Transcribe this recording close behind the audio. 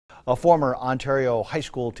A former Ontario high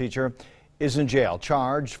school teacher is in jail,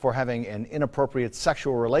 charged for having an inappropriate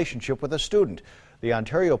sexual relationship with a student. The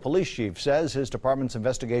Ontario police chief says his department's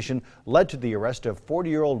investigation led to the arrest of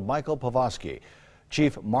 40-year-old Michael Pavosky.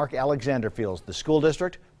 Chief Mark Alexander feels the school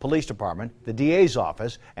district, police department, the DA's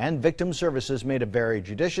office, and victim services made a very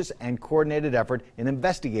judicious and coordinated effort in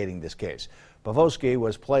investigating this case. Pavosky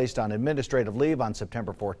was placed on administrative leave on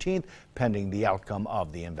September 14th, pending the outcome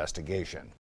of the investigation.